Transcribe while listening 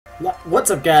What's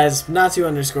up, guys?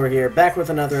 Natsu_ here, back with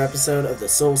another episode of the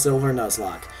Soul Silver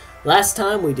Nuzlocke. Last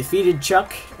time we defeated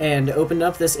Chuck and opened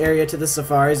up this area to the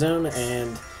Safari Zone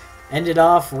and ended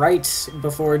off right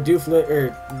before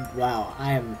wow,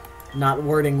 I am not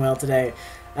wording well today.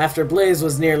 After Blaze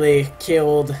was nearly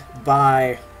killed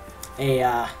by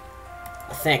a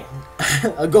thing.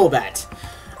 A Golbat.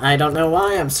 I don't know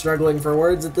why, I'm struggling for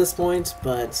words at this point,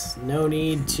 but no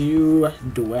need to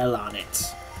dwell on it.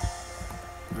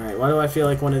 Alright, why do I feel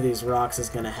like one of these rocks is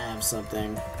gonna have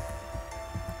something?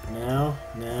 No.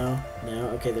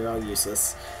 Okay, they're all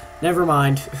useless. Never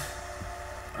mind.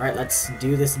 Alright, let's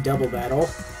do this double battle.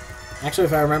 Actually,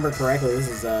 if I remember correctly, this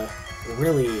is a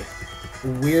really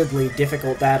weirdly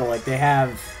difficult battle. Like, they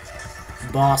have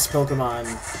boss Pokemon,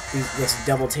 this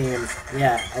double team.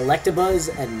 Yeah, Electabuzz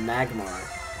and Magmar.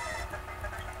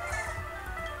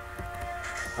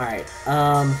 Alright,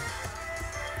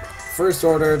 first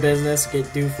order of business, get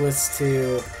Doofless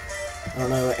to, I don't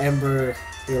know, Ember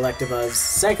the Electabuzz.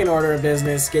 Second order of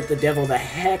business, get the devil the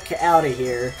heck out of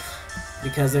here,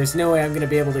 because there's no way I'm going to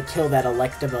be able to kill that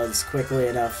Electabuzz quickly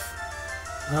enough.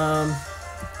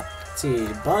 Let's see,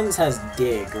 Buns has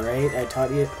Dig, right? I taught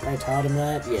him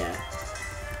that? Yeah.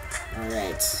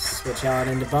 Alright, switch on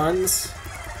into Buns.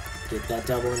 Get that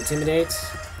double Intimidate.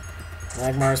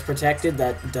 Magmar's protected,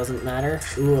 that doesn't matter.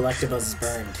 Ooh, Electabuzz is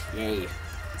burned. Yay.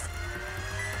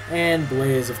 And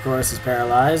Blaze, of course, is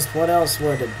paralyzed. What else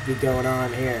would be going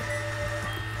on here?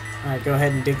 Alright, go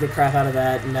ahead and dig the crap out of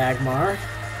that Magmar.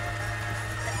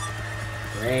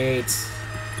 Great.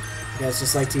 You guys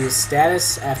just like to use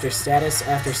status after status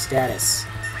after status.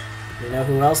 You know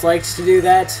who else likes to do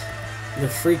that? The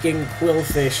freaking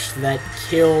Quillfish that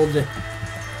killed,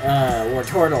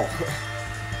 Wartortle.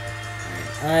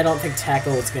 I don't think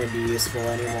Tackle is going to be useful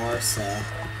anymore, so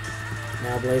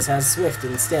now Blaze has Swift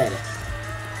instead.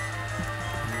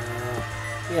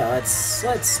 Yeah,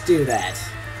 let's do that.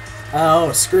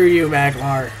 Oh, screw you,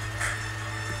 Magmar.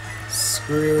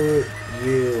 Screw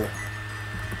you.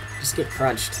 Just get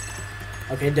crunched.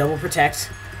 Okay, double protect.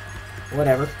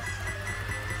 Whatever.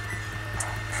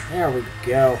 There we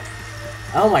go.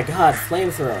 Oh my god,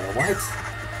 flamethrower. What?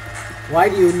 Why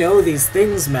do you know these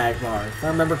things, Magmar? If I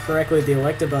remember correctly, the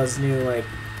Electabuzz knew, like,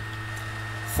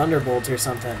 Thunderbolt or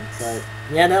something. But,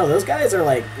 yeah, no, those guys are,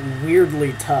 like,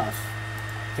 weirdly tough.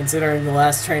 Considering the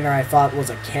last trainer I fought was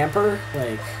a camper,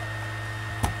 like,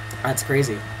 that's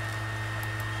crazy.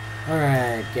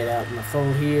 Alright, get out in the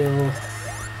full heal.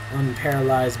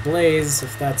 Unparalyze Blaze,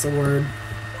 if that's a word.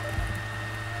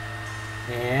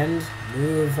 And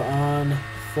move on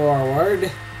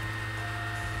forward.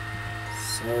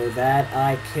 So that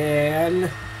I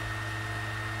can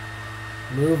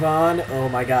move on. Oh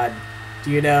my god.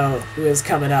 Do you know who is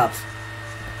coming up?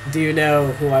 Do you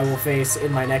know who I will face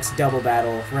in my next double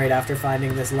battle right after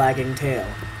finding this lagging tail?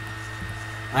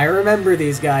 I remember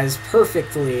these guys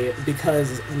perfectly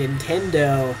because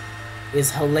Nintendo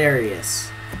is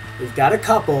hilarious. We've got a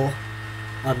couple,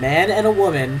 a man and a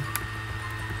woman,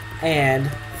 and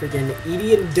freaking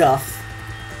Edie and Duff,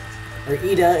 or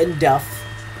Ida and Duff.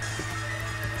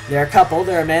 They're a couple,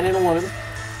 they're a man and a woman.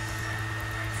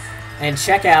 And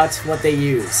check out what they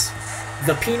use.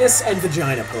 The penis and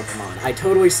vagina Pokemon. I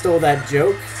totally stole that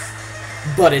joke,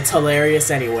 but it's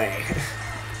hilarious anyway.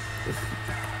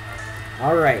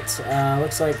 Alright,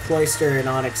 looks like Cloyster and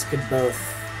Onyx could both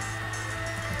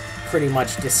pretty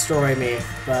much destroy me,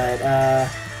 but,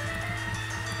 let's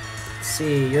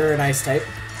see, you're an Ice type.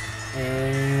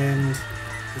 And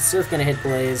is Surf gonna hit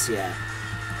Blaze? Yeah.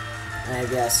 I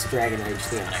guess Dragon Rage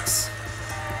the Onyx.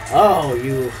 Oh,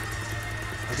 you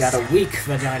got a weak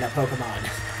vagina Pokemon.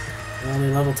 You're only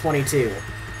level 22.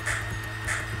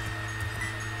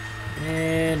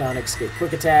 And Onyx get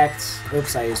quick attacked.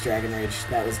 Oops, I used Dragon Rage.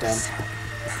 That was dumb.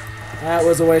 That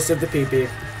was a waste of the PP.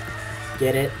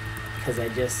 Get it? Because I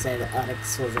just said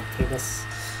Onyx was a penis.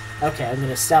 Okay, I'm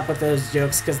gonna stop with those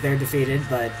jokes because they're defeated,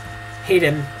 but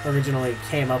Hayden originally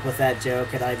came up with that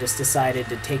joke and I just decided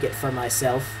to take it for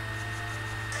myself.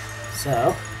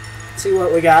 So, let's see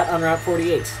what we got on Route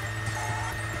 48.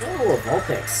 Oh, a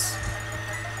Vulpix.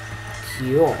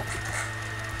 Cool.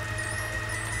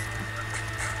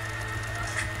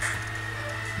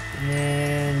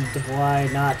 And why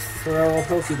not throw a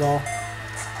Pokeball?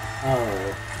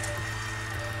 Oh.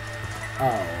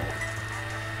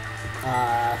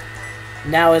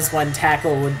 Now is when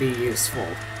Tackle would be useful.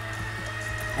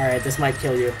 Alright, this might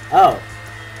kill you. Oh!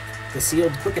 The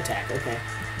sealed quick attack, okay.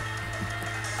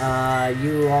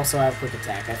 You also have quick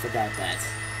attack, I forgot that.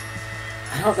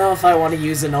 I don't know if I want to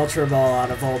use an Ultra Ball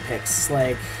on a Vulpix,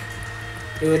 like,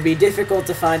 It would be difficult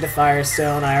to find a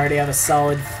Firestone. I already have a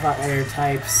solid fire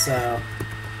type, so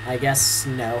I guess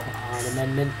no. On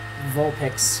amendment,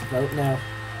 Vulpix, vote no.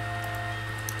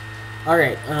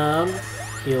 Alright,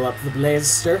 heal up the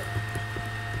Blazer,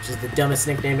 which is the dumbest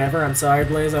nickname ever. I'm sorry,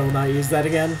 Blaze, I will not use that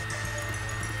again.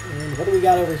 And what do we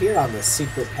got over here on this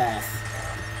secret path?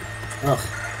 Ugh.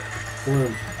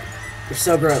 Gloom. You're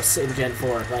so gross in Gen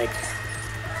 4. Like,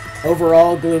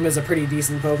 overall, Gloom is a pretty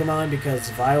decent Pokemon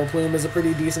because Vileplume is a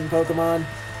pretty decent Pokemon,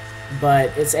 but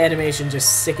its animation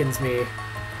just sickens me.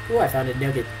 Ooh, I found a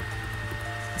nugget.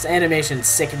 Its animation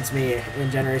sickens me in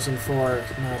Generation 4.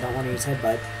 No, I don't want to use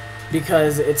Headbutt.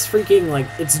 Because it's freaking, like,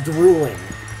 it's drooling.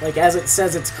 Like, as it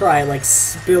says its cry, it, like,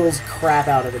 spills crap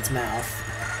out of its mouth.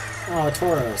 Oh,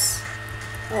 Tauros.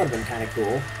 That would have been kind of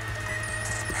cool.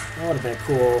 That would have been a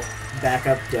cool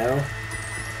backup doe.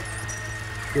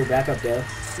 Cool backup doe.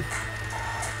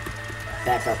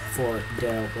 Backup for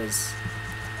doe was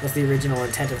the original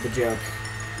intent of the joke.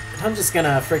 But I'm just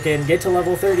gonna frickin' get to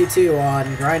level 32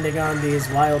 on grinding on these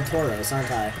wild Tauros,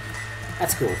 aren't I?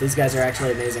 That's cool. These guys are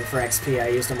actually amazing for XP. I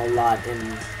used them a lot in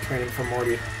training for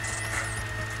Morty.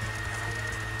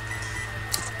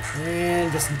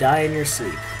 And just die in your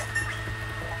sleep.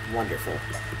 Wonderful.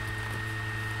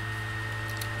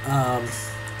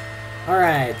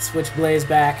 Alright, switch Blaze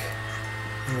back.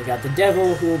 And we got the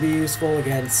Devil, who will be useful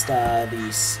against the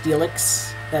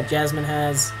Steelix that Jasmine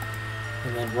has.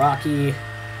 And then Rocky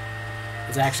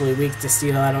is actually weak to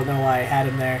Steel. I don't know why I had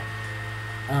him there.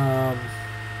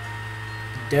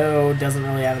 Doe doesn't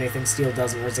really have anything Steel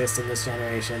doesn't resist in this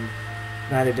generation.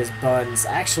 Neither does Buns.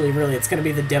 Actually, really, it's going to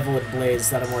be the Devil and Blaze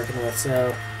that I'm working with,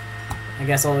 so I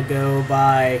guess I'll go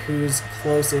by who's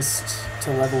closest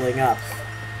to leveling up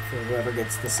for whoever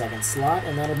gets the second slot,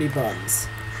 and that'll be Buns.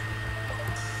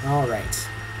 Alright.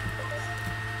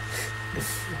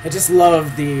 I just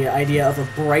love the idea of a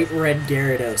bright red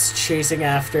Gyarados chasing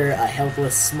after a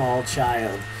helpless small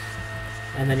child.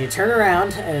 And then you turn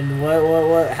around, and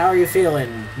what, how are you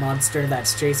feeling, monster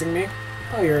that's chasing me?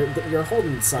 Oh, you're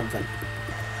holding something.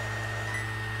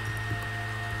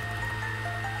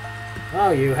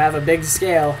 Oh, you have a big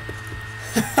scale.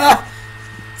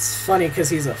 It's funny because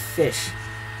he's a fish.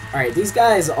 Alright, these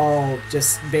guys all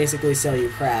just basically sell you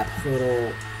crap.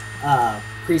 Little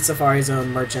pre-Safari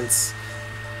Zone merchants.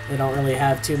 They don't really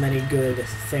have too many good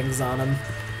things on them.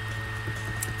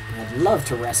 I'd love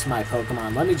to rest my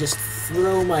Pokemon. Let me just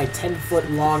throw my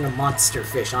 10-foot-long monster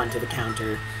fish onto the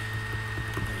counter.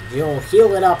 You'll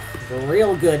heal it up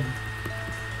real good.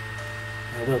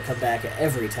 I will come back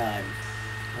every time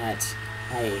that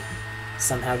I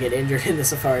somehow get injured in the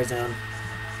Safari Zone.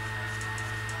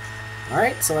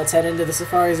 Alright, so let's head into the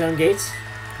Safari Zone gate.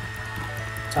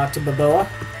 Talk to Baboa.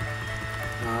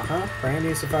 Brand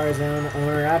new Safari Zone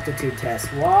owner aptitude test.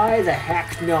 Why the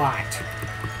heck not?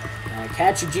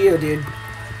 Catch a Geodude.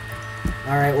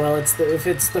 Alright, well, if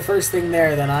it's the first thing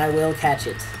there, then I will catch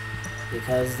it.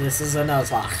 Because this is a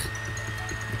Nuzlocke.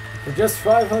 For just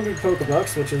 500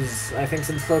 Pokebucks, which is, I think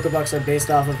since Pokebucks are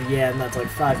based off of yen, that's like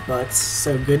 $5,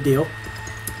 so good deal.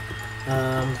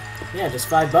 Yeah, just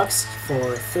 $5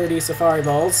 for 30 Safari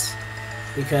Balls,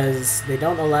 because they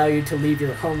don't allow you to leave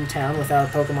your hometown without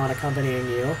Pokemon accompanying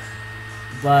you,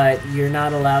 but you're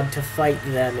not allowed to fight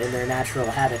them in their natural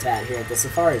habitat here at the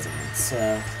Safari Zone,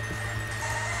 so...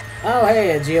 Oh,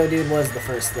 hey, a Geodude was the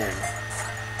first thing.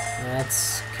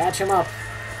 Let's catch him up.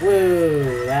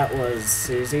 Woo, that was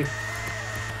easy.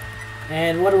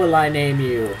 And what will I name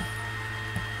you?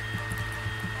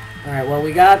 Alright, well,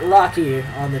 we got Rocky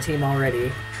on the team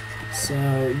already,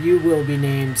 so you will be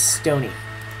named Stony.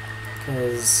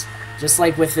 Because, just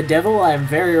like with the Devil, I'm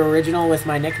very original with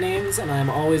my nicknames, and I'm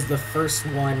always the first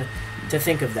one to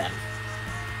think of them.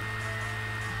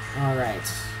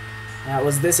 Alright. That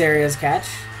was this area's catch.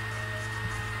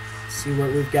 Let's see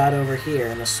what we've got over here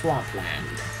in the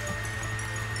swampland.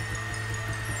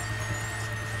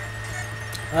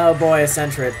 Oh boy, a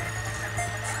Sentret.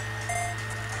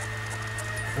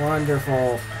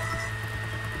 Wonderful.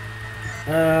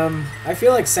 I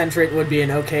feel like Sentret would be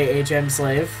an okay HM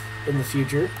slave in the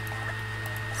future.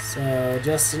 So,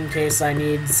 just in case I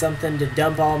need something to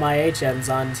dump all my HMs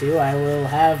onto, I will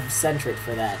have Sentret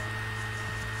for that.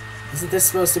 Isn't this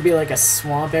supposed to be like a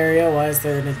swamp area? Why is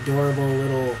there an adorable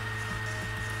little,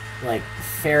 like,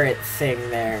 ferret thing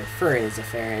there? Furry is a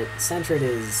ferret. Sentret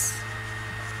is...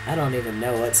 I don't even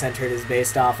know what Sentret is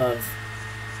based off of.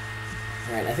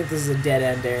 Alright, I think this is a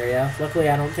dead-end area. Luckily,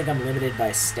 I don't think I'm limited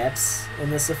by steps in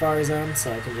this Safari Zone,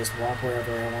 so I can just walk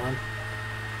wherever I want.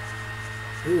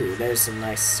 Ooh, there's some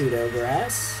nice pseudo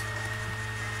grass.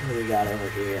 What do we got over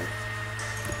here?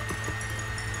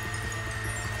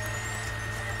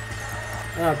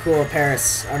 Oh, cool,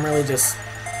 Paris. I'm really just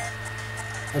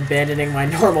abandoning my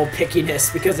normal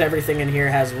pickiness because everything in here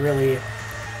has really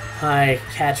high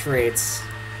catch rates.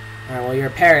 Alright, well, you're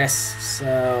Paris,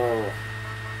 so...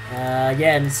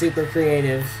 again, super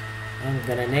creative. I'm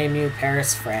gonna name you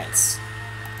Paris, France.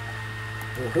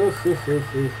 Ooh, hoo, hoo,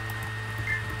 hoo.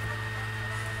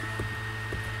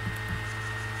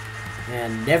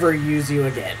 And never use you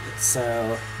again.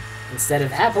 So, instead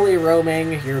of happily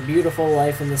roaming your beautiful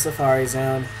life in the Safari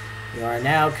Zone, you are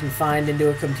now confined into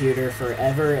a computer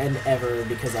forever and ever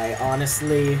because I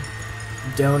honestly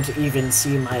don't even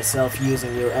see myself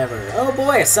using you ever. Oh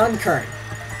boy, a sun kern!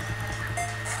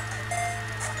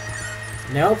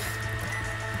 Nope.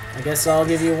 I guess I'll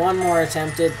give you one more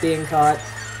attempt at being caught.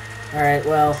 Alright,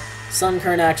 well,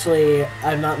 Sunkern actually,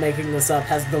 I'm not making this up,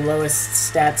 has the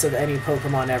lowest stats of any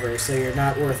Pokemon ever, so you're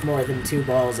not worth more than 2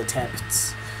 balls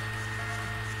attempts.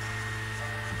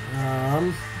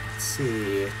 Let's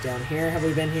see. Down here, have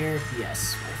we been here?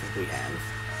 Yes, I think we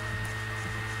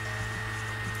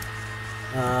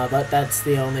have. But that's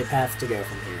the only path to go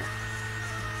from here.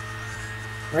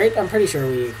 Right? I'm pretty sure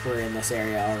we were in this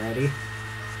area already.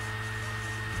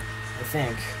 I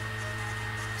think.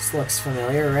 This looks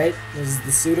familiar, right? This is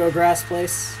the pseudo-grass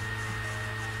place.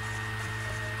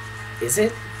 Is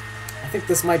it? I think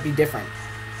this might be different.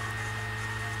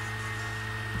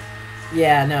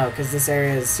 Yeah, no, because this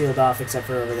area is sealed off except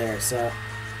for over there, so...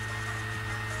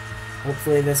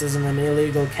 Hopefully this isn't an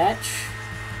illegal catch.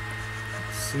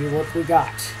 See what we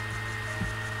got.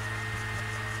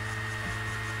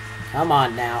 Come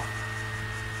on now.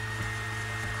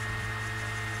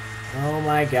 Oh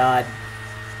my god.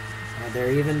 Are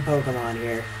there even Pokemon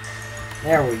here?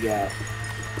 There we go.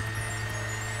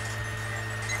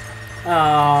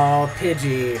 Oh,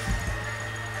 Pidgey.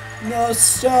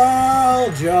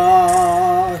 Nostalgia!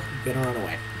 You're gonna run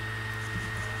away.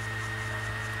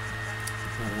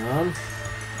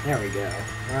 There we go.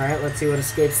 Alright, let's see what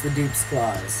escapes the dupe's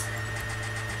claws.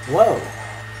 Whoa!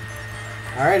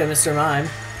 Alright, Mr. Mime.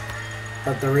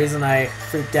 But the reason I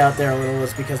freaked out there a little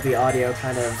was because the audio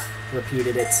kind of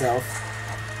repeated itself.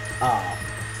 Oh.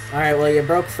 Alright, well, you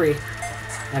broke free.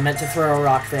 I meant to throw a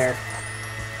rock there.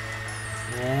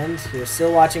 And you're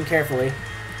still watching carefully.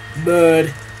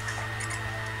 Bud!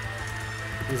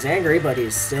 He's angry, but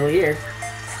he's still here.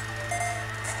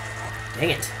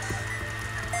 Dang it.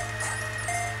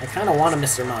 I kind of want a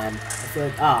Mr. Mime. I feel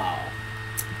like... Oh.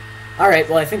 Alright,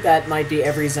 well, I think that might be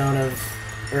every zone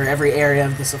of... or every area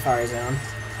of the Safari Zone.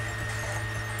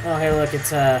 Oh, hey, look,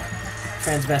 it's a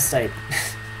transvestite.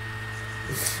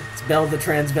 It's Belle the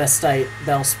transvestite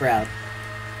Bellsprout.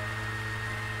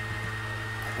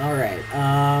 Alright,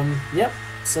 yep.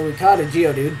 So we caught a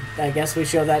Geodude. I guess we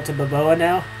show that to Baboa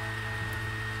now.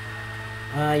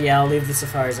 Yeah, I'll leave the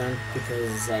Safari Zone,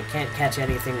 because I can't catch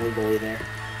anything legally there.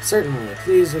 Certainly,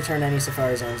 please return any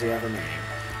Safari Zones you have remaining.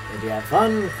 Did you have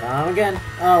fun? Come again.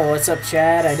 Oh, what's up,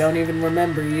 Chad? I don't even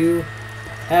remember you.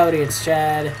 Howdy, it's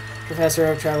Chad. Professor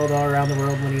Oak traveled all around the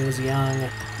world when he was young.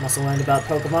 Must have learned about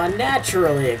Pokemon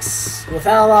naturally,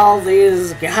 without all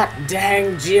these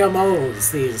god-dang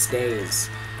GMOs these days.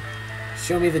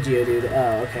 Show me the Geodude.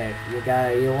 Oh, okay.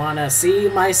 You wanna see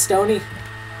my Stony?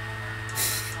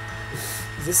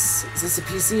 Is this a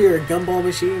PC or a gumball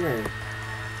machine, or...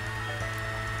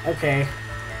 Okay.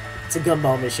 It's a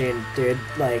gumball machine, dude.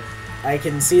 Like, I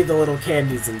can see the little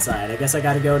candies inside. I guess I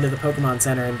gotta go into the Pokemon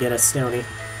Center and get a Stony.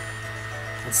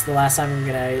 That's the last time I'm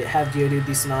gonna have Geodude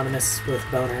be synonymous with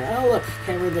Boner. Oh, look,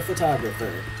 Cameron the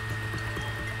photographer.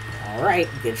 Alright,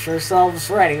 get yourselves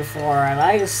ready for a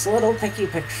nice little picky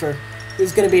picture.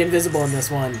 Who's gonna be invisible in this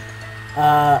one?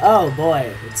 Oh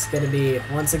boy, it's gonna be,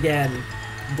 once again,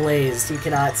 Blaze. He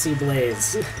cannot see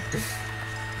Blaze.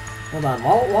 Hold on,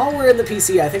 while we're in the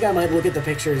PC, I think I might look at the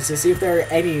pictures to see if there are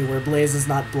any where Blaze is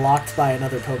not blocked by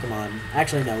another Pokemon.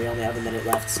 Actually, no, we only have a minute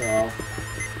left, so I'll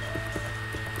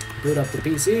boot up the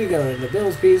PC, go into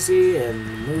Bill's PC,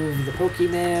 and move the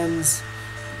Pokemans.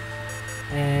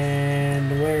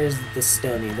 And where's the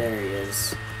Stony? There he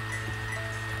is.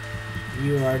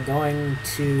 You are going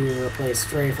to replace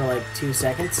Stray for like 2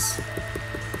 seconds.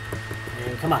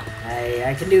 And come on,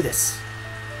 I can do this.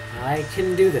 I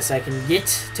can do this. I can get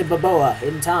to Baboa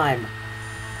in time.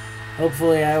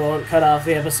 Hopefully I won't cut off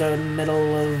the episode in the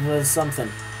middle of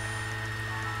something.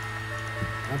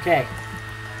 Okay.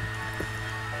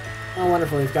 Oh,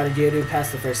 wonderful. We've got a Geodude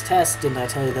pass the first test. Didn't I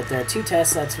tell you that there are 2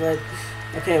 tests? That's right.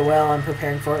 Okay, well, I'm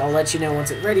preparing for it. I'll let you know once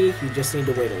it's ready. You just need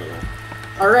to wait a little.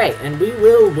 Alright, and we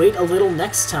will wait a little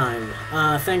next time.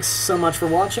 Thanks so much for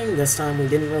watching. This time we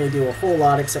didn't really do a whole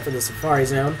lot except for the Safari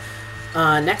Zone.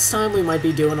 Next time we might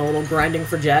be doing a little grinding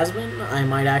for Jasmine. I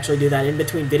might actually do that in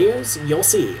between videos. You'll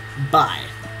see. Bye.